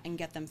all that and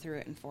get them through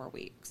it in 4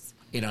 weeks.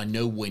 And I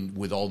know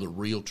with all the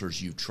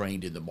realtors you've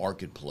trained in the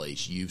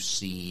marketplace, you've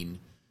seen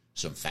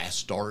some fast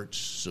starts,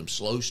 some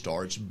slow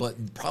starts,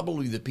 but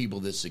probably the people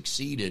that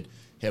succeeded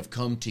have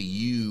come to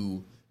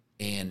you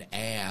and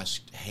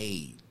asked,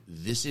 hey,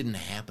 this isn't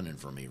happening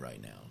for me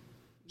right now.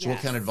 So What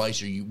kind of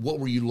advice what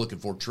were you looking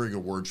for, trigger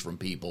words from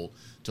people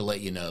to let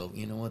you know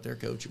what, they're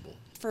coachable?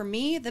 For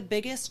me, the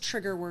biggest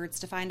trigger words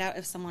to find out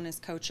if someone is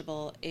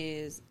coachable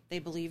is they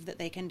believe that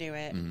they can do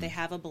it. They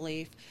have a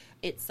belief.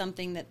 It's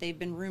something that they've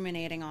been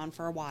ruminating on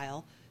for a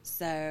while.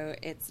 So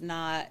it's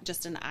not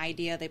just an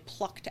idea they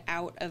plucked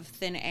out of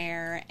thin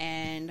air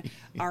and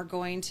are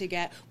going to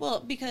get,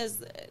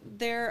 because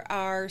there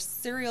are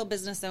serial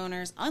business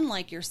owners,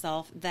 unlike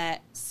yourself,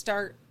 that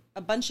start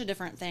a bunch of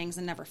different things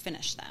and never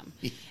finish them.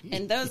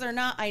 And those are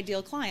not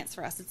ideal clients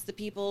for us. It's the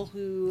people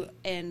who,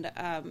 and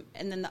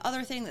then the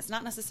other thing that's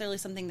not necessarily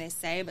something they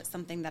say, but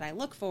something that I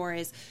look for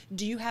is,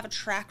 do you have a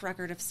track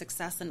record of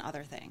success in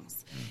other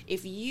things?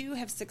 If you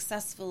have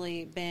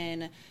successfully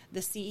been the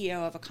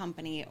CEO of a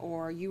company,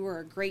 or you were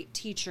a great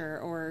teacher,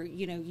 or,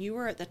 you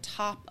were at the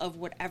top of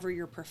whatever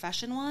your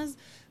profession was,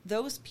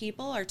 those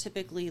people are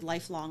typically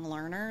lifelong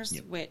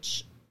learners,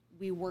 which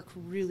we work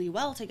really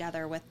well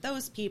together with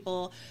those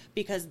people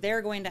because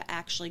they're going to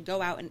actually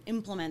go out and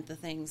implement the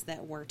things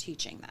that we're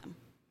teaching them.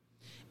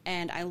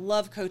 And I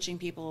love coaching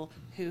people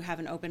who have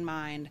an open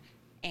mind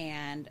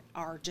and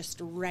are just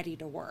ready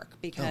to work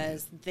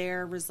because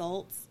their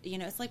results,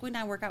 it's like when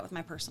I work out with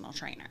my personal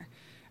trainer,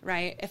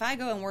 right? If I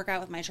go and work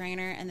out with my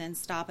trainer and then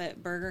stop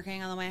at Burger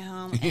King on the way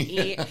home and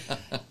eat,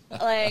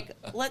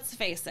 let's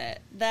face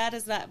it, that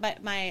is that. But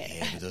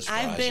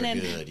I've been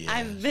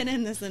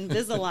in this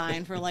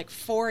Invisalign for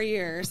 4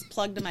 years,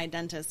 plugged to my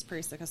dentist,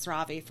 Parisa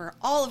Khosravi, for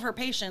all of her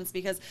patients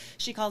because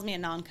she calls me a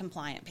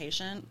non-compliant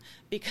patient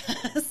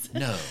because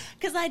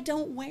I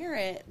don't wear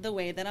it the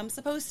way that I'm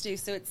supposed to.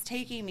 So it's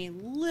taking me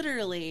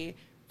literally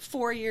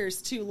 4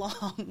 years too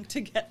long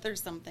to get through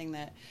something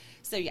that.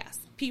 So yes,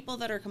 people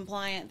that are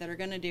compliant, that are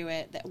going to do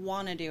it, that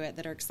want to do it,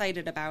 that are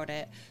excited about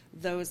it,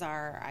 those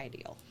are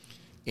ideal.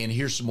 And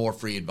here's some more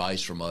free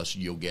advice from us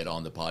you'll get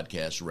on the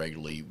podcast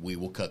regularly. We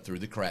will cut through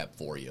the crap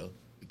for you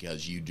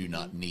because you do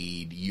not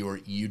need,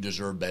 you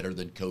deserve better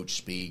than coach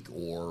speak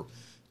or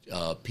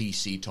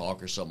PC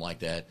talk or something like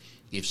that.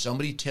 If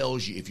somebody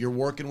tells you, if you're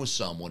working with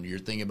someone, you're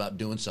thinking about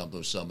doing something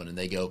with someone and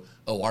they go,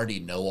 oh, I already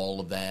know all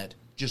of that.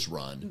 Just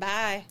run.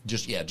 Bye.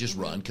 Just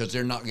run because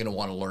they're not going to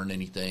want to learn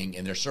anything.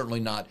 And they're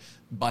certainly not,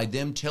 by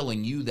them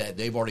telling you that,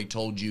 they've already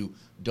told you,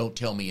 don't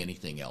tell me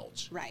anything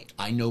else. Right.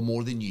 I know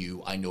more than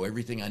you. I know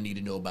everything I need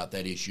to know about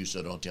that issue,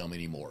 so don't tell me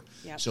anymore.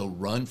 Yep. So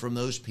run from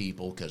those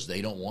people because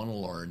they don't want to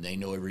learn. They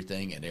know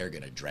everything, and they're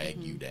going to drag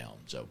you down.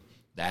 So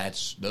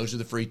those are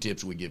the free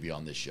tips we give you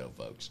on this show,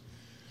 folks.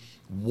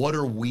 What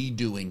are we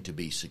doing to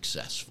be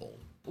successful?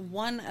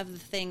 One of the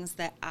things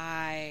that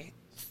I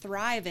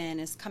thrive in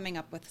is coming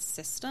up with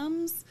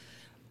systems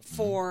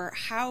for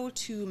how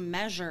to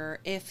measure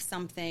if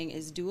something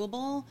is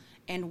doable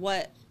and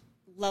what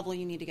level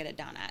you need to get it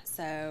done at.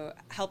 So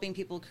helping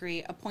people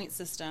create a point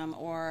system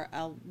or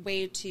a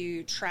way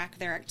to track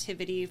their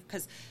activity,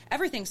 because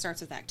everything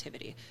starts with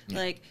activity.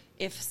 Like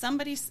if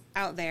somebody's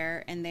out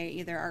there and they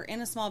either are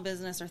in a small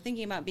business or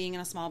thinking about being in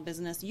a small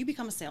business, you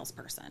become a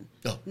salesperson.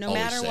 No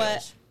matter sales.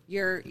 what,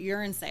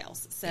 you're in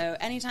sales. So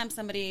anytime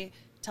somebody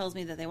tells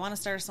me that they want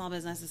to start a small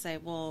business, I say,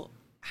 well,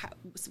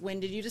 when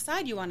did you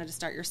decide you wanted to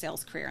start your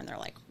sales career? And they're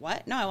like,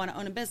 what? No, I want to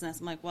own a business.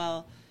 I'm like,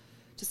 well,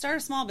 to start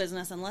a small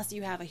business, unless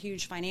you have a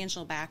huge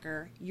financial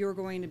backer, you're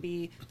going to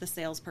be the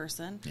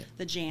salesperson,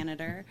 the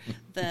janitor,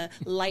 the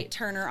light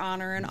turner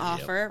honor and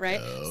offer,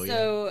 right?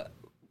 So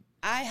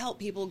I help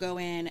people go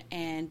in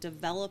and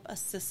develop a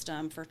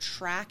system for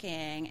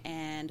tracking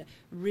and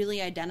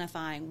really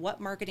identifying what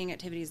marketing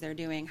activities they're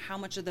doing, how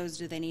much of those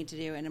do they need to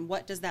do, and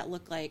what does that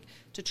look like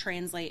to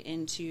translate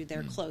into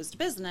their closed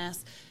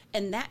business.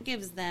 And that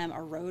gives them a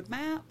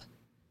roadmap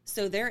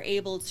so they're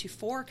able to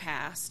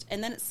forecast,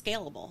 and then it's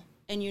scalable.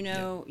 And you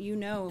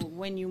know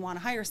when you want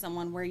to hire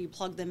someone where you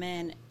plug them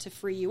in to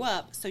free you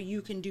up so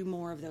you can do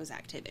more of those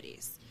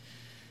activities.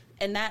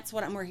 And that's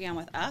what I'm working on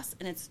with us,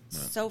 and it's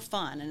so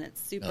fun, and it's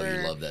super. Oh,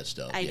 you love that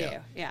stuff. I do,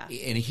 yeah.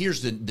 And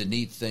here's the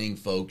neat thing,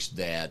 folks,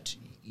 that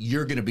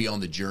you're going to be on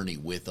the journey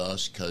with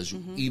us because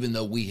even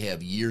though we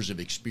have years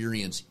of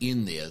experience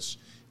in this,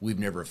 we've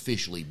never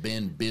officially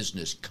been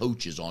business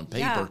coaches on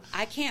paper. Yeah,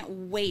 I can't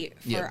wait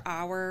for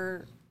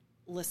our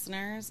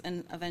listeners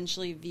and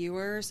eventually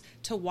viewers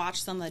to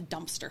watch some of the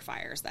dumpster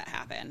fires that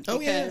happen. Oh,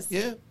 yeah.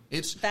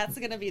 That's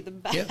going to be the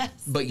best. Yeah,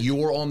 but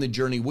you're on the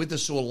journey with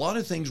us, so a lot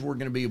of things we're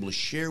going to be able to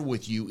share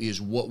with you is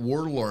what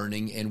we're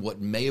learning and what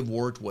may have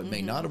worked, what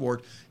may not have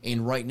worked.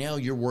 And right now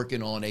you're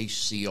working on a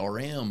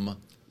CRM.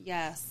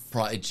 Yes.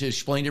 To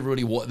explain to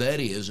everybody what that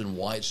is and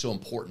why it's so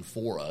important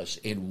for us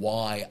and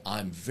why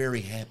I'm very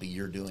happy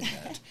you're doing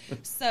that.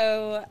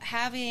 So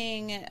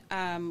having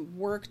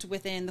worked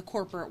within the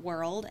corporate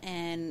world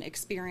and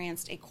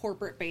experienced a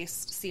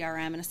corporate-based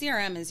CRM, and a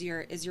CRM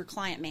is your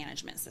client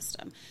management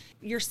system.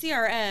 Your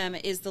CRM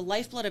is the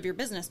lifeblood of your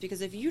business because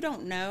if you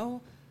don't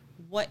know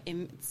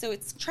so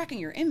it's tracking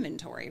your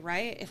inventory,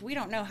 right? If we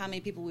don't know how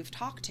many people we've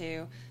talked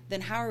to, then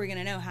how are we going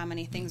to know how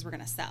many things we're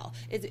going to sell?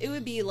 It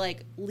would be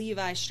like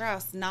Levi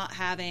Strauss not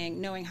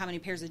knowing how many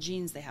pairs of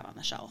jeans they have on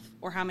the shelf,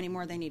 or how many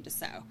more they need to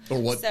sew,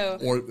 or what,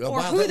 or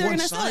who they're going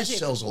to sell it to,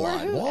 sells a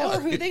lot, or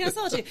who they're going to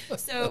sell it to.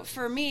 So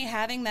for me,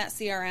 having that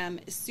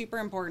CRM is super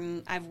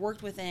important. I've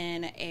worked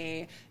within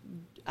a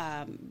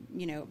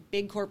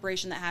big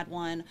corporation that had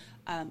one.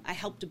 I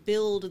helped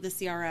build the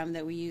CRM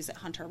that we use at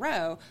Hunter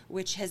Row,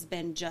 which has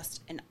been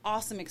just an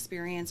awesome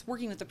experience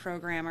working with the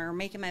programmer,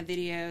 making my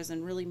videos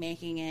and really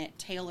making it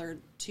tailored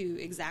to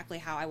exactly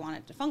how I want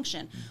it to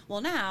function.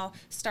 Well, now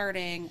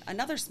starting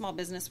another small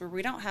business where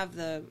we don't have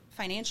the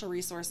financial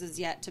resources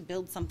yet to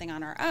build something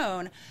on our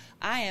own,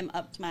 I am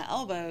up to my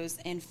elbows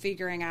in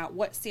figuring out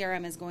what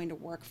CRM is going to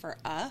work for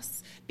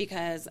us,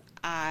 because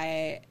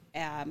I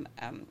am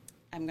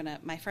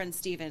my friend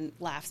Steven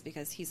laughs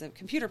because he's a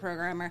computer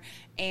programmer,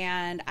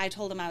 and I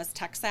told him I was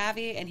tech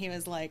savvy, and he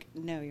was like,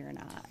 no, you're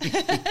not.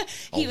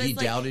 He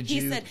doubted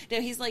you? He said, no,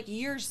 he's like,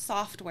 you're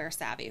software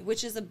savvy,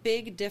 which is a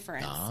big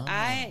difference.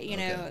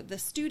 The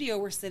studio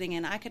we're sitting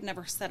in, I could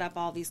never set up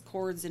all these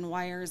cords and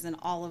wires and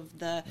all of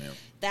that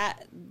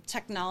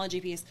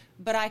technology piece,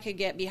 but I could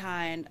get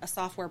behind a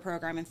software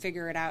program and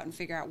figure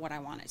out what I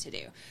want it to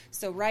do.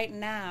 So right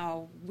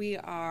now we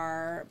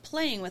are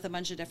playing with a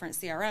bunch of different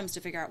CRMs to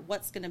figure out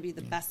what's going to be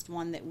the best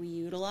one that we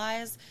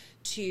utilize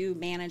to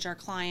manage our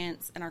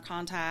clients and our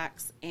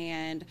contacts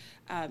and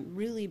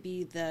really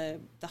be the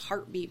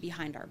heartbeat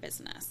behind our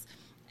business.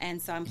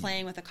 And so I'm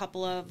playing with a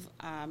couple of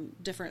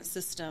different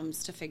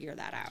systems to figure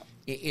that out.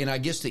 And I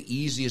guess the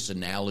easiest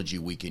analogy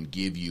we can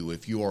give you,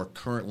 if you are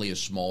currently a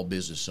small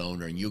business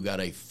owner and you got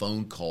a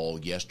phone call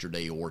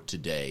yesterday or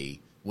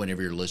today,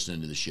 whenever you're listening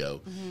to the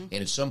show, and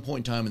at some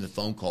point in time in the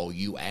phone call,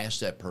 you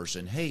ask that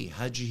person, hey,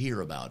 how'd you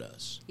hear about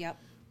us? Yep.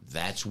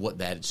 That's what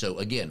that. So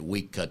again,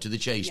 we cut to the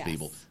chase,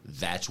 people.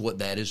 That's what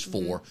that is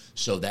for.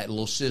 So that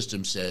little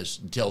system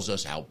tells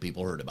us how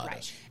people heard about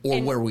us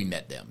or where we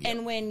met them.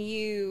 And when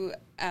you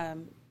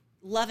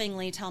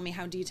lovingly tell me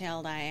how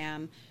detailed I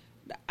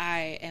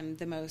am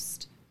the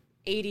most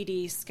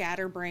ADD,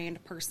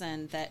 scatterbrained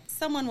person that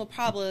someone will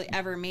probably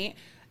ever meet.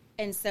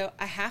 And so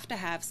I have to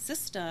have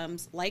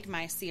systems like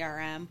my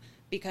CRM,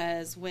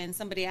 because when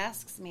somebody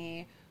asks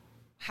me,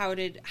 how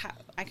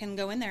I can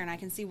go in there and I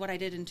can see what I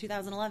did in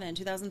 2011,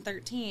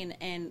 2013,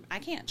 and I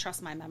can't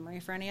trust my memory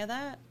for any of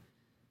that.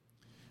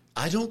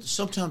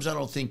 Sometimes I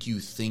don't think you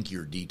think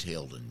you're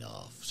detailed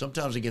enough.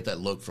 Sometimes I get that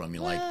look from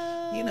you, like,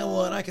 you know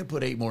what, I could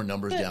put 8 more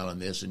numbers down on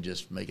this and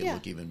just make it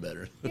look even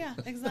better. Yeah,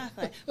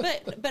 exactly.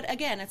 But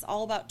again, it's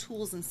all about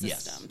tools and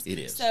systems. Yes, it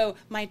is. So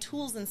my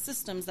tools and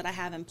systems that I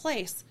have in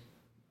place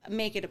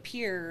make it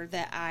appear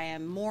that I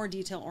am more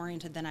detail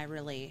oriented than I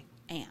really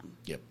am.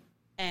 Yep.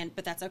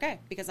 But that's okay,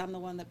 because I'm the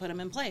one that put them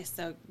in place.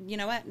 So you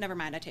know what? Never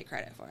mind. I take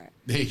credit for it.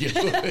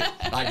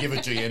 I give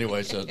it to you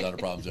anyway, so it's not a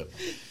problem. So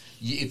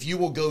if you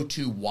will go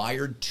to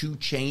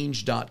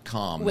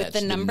wired2change.com. With the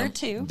number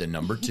 2. The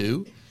number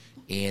 2.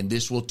 And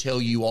this will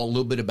tell you all a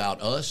little bit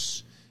about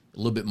us, a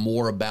little bit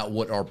more about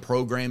what our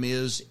program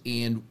is.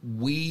 And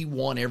we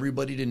want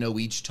everybody to know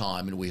each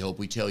time, and we hope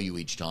we tell you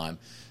each time,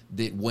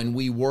 that when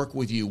we work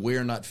with you,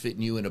 we're not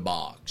fitting you in a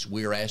box.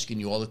 We're asking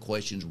you all the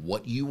questions,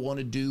 what you want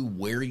to do,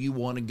 where you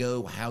want to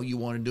go, how you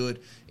want to do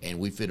it, and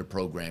we fit a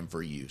program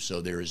for you.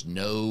 So there is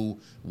no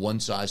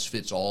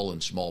one-size-fits-all in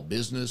small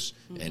business,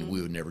 and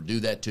we would never do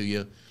that to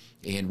you.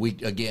 And we,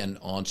 again,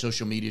 on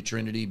social media,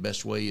 Trinity,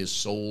 best way is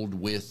Sold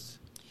with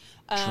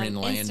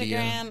Trendlandia.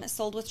 Instagram,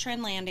 Sold with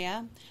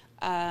Trendlandia.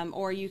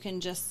 Or you can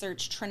just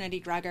search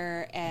Trinity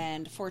Greger,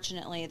 and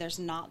fortunately, there's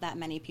not that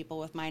many people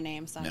with my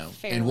name, so I'm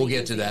fairly and we'll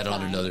get to easy that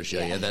on find. another show.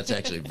 Yeah, that's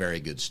actually a very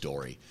good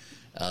story.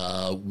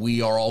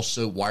 We are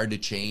also, Wired to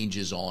Change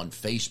is on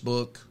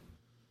Facebook,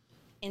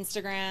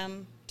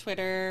 Instagram,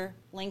 Twitter,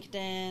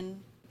 LinkedIn.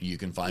 You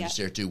can find us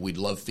there too. We'd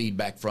love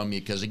feedback from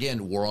you because,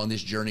 again, we're on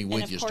this journey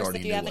with you, starting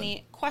starting a new one. If you have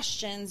any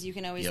questions, you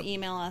can always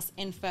email us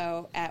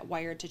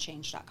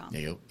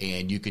info@wiredtochange.com.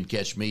 And you can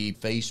catch me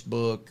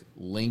Facebook,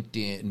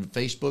 LinkedIn,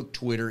 Facebook,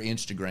 Twitter,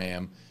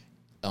 Instagram,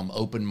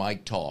 Open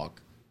Mic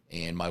Talk,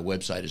 and my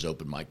website is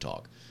Open Mic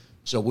Talk.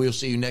 So we'll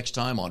see you next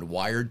time on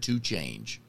Wired to Change.